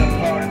being a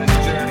part of this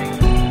journey.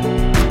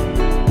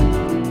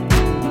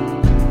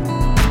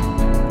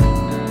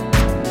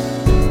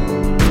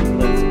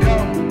 Let's go.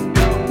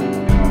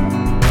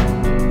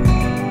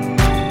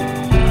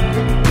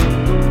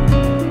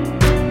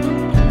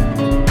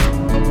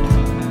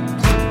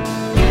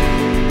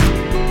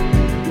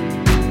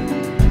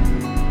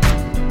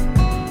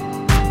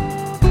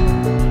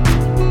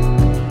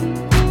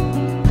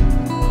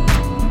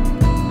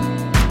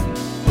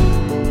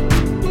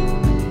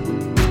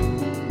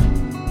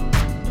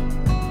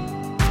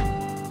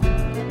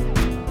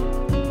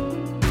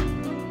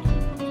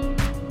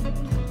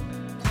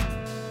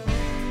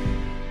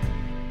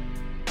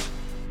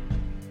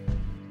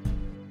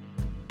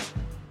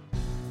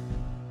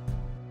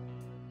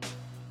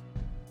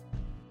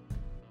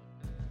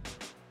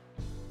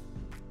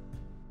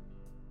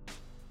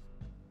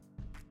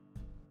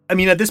 I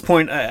mean, at this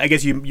point, I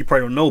guess you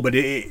probably don't know, but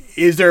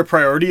is there a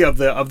priority of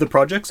the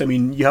projects? I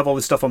mean, you have all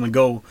this stuff on the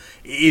go.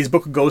 Is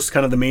Book of Ghosts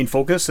kind of the main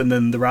focus, and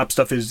then the rap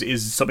stuff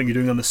is something you're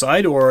doing on the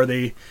side, or are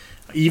they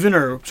even,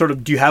 or sort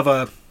of, do you have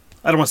a,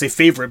 I don't want to say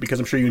favorite because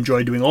I'm sure you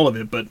enjoy doing all of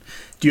it, but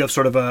do you have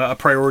sort of a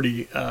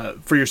priority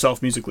for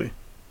yourself musically?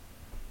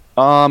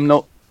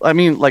 No, I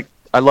mean, like,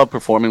 I love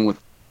performing with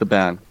the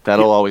band.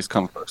 That'll always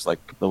come first. Like,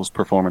 those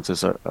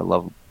performances, I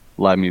love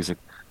live music.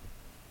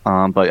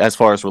 But as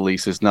far as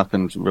releases,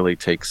 nothing really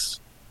takes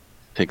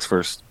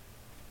first.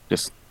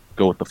 Just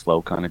go with the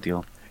flow kind of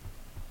deal.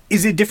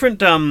 Is it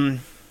different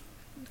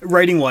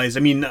writing wise? I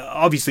mean,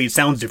 obviously it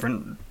sounds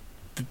different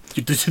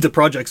to the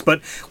projects,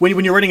 but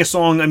when you're writing a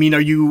song, I mean,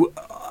 are you?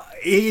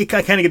 I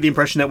kind of get the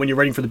impression that when you're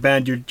writing for the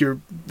band, you're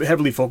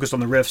heavily focused on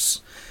the riffs,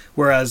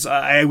 whereas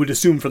I would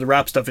assume for the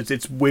rap stuff,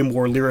 it's way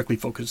more lyrically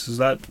focused. Is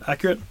that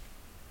accurate?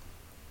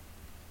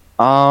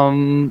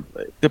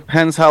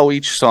 Depends how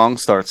each song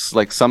starts.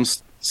 Like, some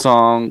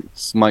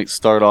songs might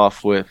start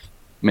off with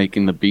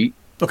making the beat.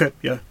 Okay,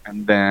 yeah.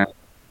 And then,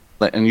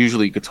 and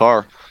usually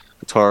guitar,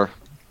 start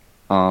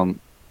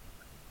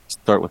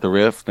with the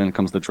riff, then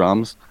comes the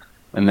drums,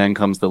 and then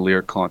comes the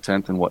lyric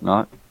content and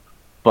whatnot.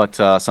 But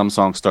some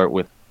songs start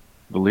with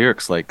the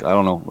lyrics. Like, I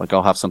don't know, like,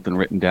 I'll have something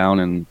written down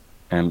and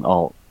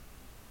the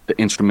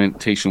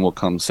instrumentation will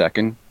come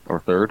second or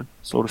third,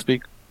 so to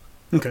speak.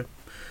 Okay.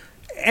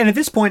 And at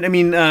this point, I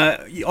mean,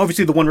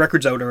 obviously the one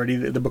record's out already.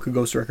 The Book of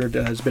Ghosts record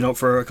has been out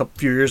for a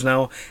few years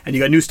now, and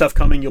you got new stuff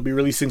coming. You'll be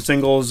releasing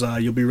singles.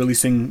 You'll be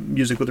releasing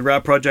music with the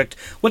rap project.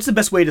 What's the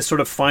best way to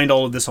sort of find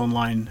all of this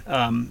online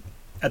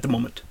at the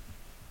moment?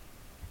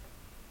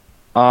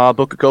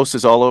 Book of Ghosts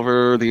is all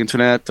over the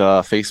internet,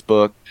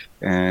 Facebook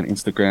and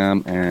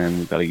Instagram, and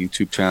we've got a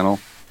YouTube channel.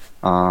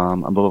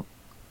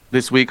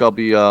 This week I'll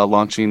be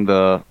launching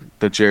the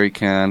Jerry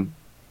Can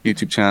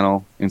YouTube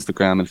channel,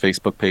 Instagram and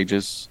Facebook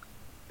pages,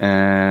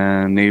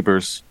 and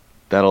Neighbors.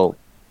 That'll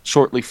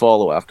shortly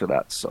follow after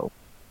that. So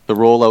the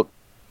rollout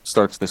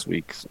starts this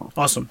week. So.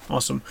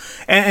 Awesome.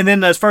 And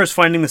then as far as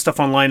finding the stuff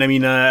online, I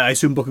mean, I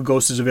assume Book of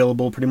Ghosts is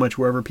available pretty much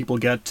wherever people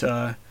get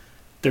their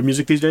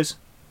music these days?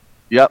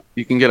 Yep,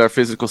 you can get our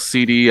physical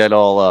CD at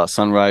all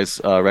Sunrise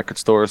record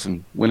stores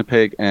in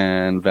Winnipeg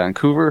and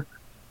Vancouver.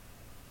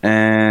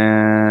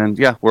 And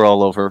yeah, we're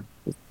all over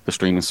the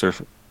streaming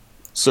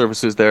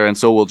services there, and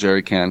so will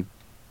Jerry Can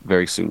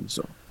very soon.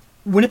 So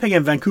Winnipeg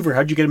and Vancouver,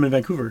 how'd you get them in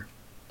Vancouver?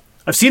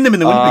 I've seen them in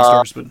the Winnipeg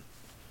stores, but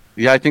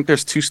yeah, I think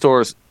there's 2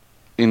 stores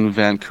in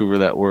Vancouver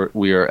that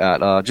we are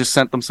at. Just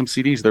sent them some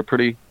CDs. They're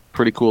pretty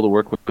cool to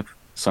work with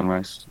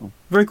Sunrise. So.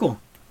 Very cool.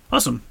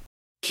 Awesome.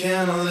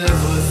 Can I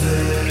live with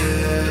it,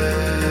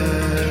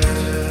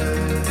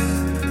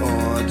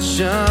 or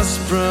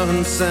just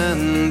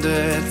pretend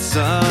it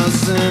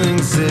doesn't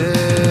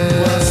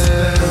exist?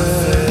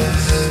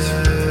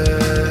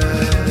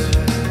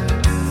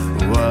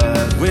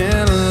 What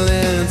will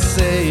it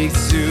take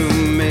to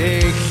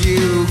make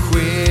you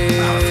quit?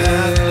 I've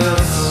had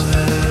enough of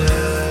it.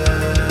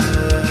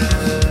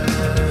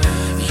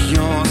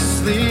 Your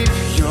sleep,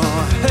 your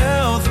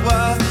health,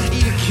 while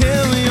you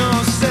kill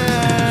yourself.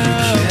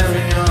 You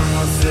carry on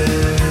with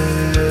it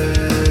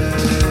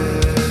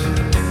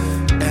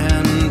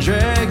and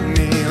drag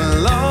me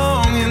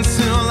along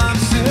until I'm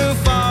too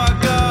far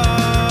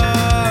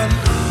gone.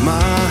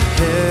 My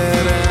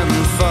head and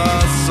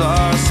thoughts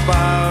are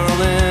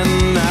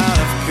spiraling out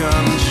of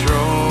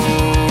control.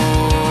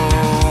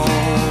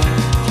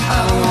 I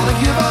don't wanna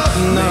give up.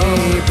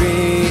 Maybe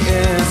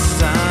it's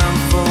time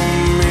for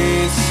me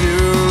to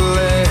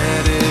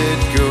let it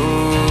go.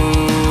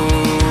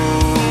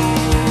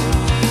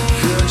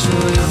 Could you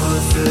live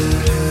with it?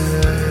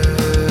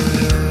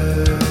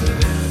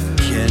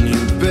 Can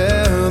you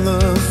bear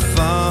the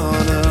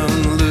thought of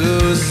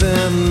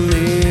losing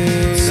me?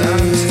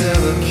 Time's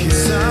delicate.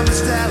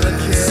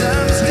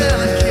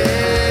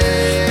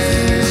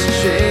 These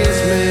chains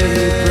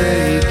may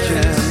break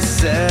and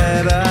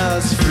set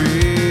us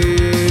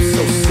free.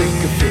 So sick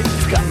of it,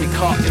 it's got me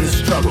caught in the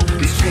struggle.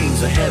 These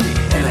chains are heavy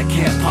and I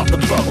can't pop the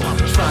bubble. I'm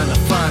trying to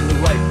find the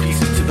right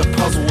pieces to the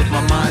puzzle with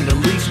my mind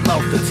unleashed,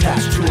 mouth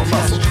attached to a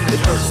muscle. It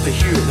hurts to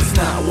hear that's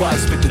not why I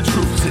spit the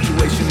truth.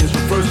 Situation is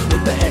reversed,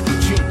 what the heck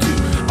would you do?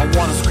 I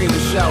wanna scream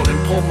and shout and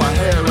pull my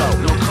hair out.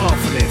 No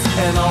confidence,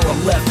 and all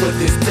I'm left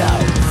with is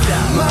doubt.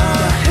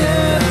 My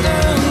head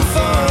and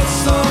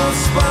thoughts are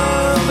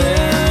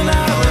spiraling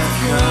out of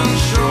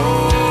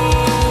control.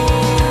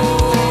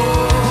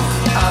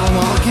 I don't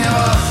wanna give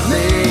up.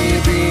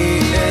 Maybe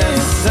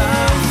it's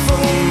time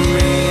for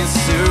me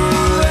to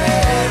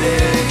let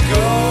it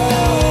go.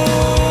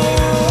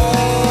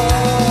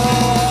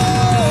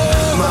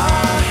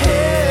 My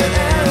head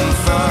and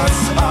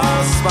thoughts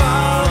are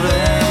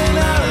spiraling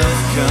out of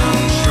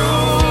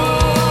control.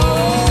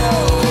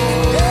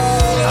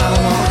 I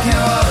don't wanna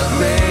give up.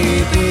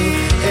 Maybe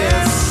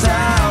it's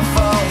time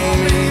for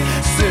me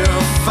to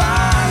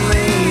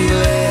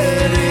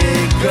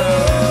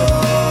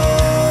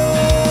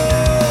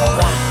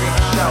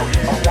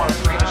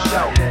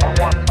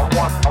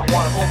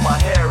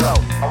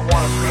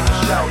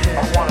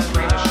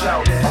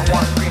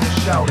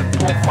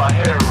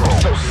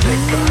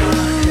Take control.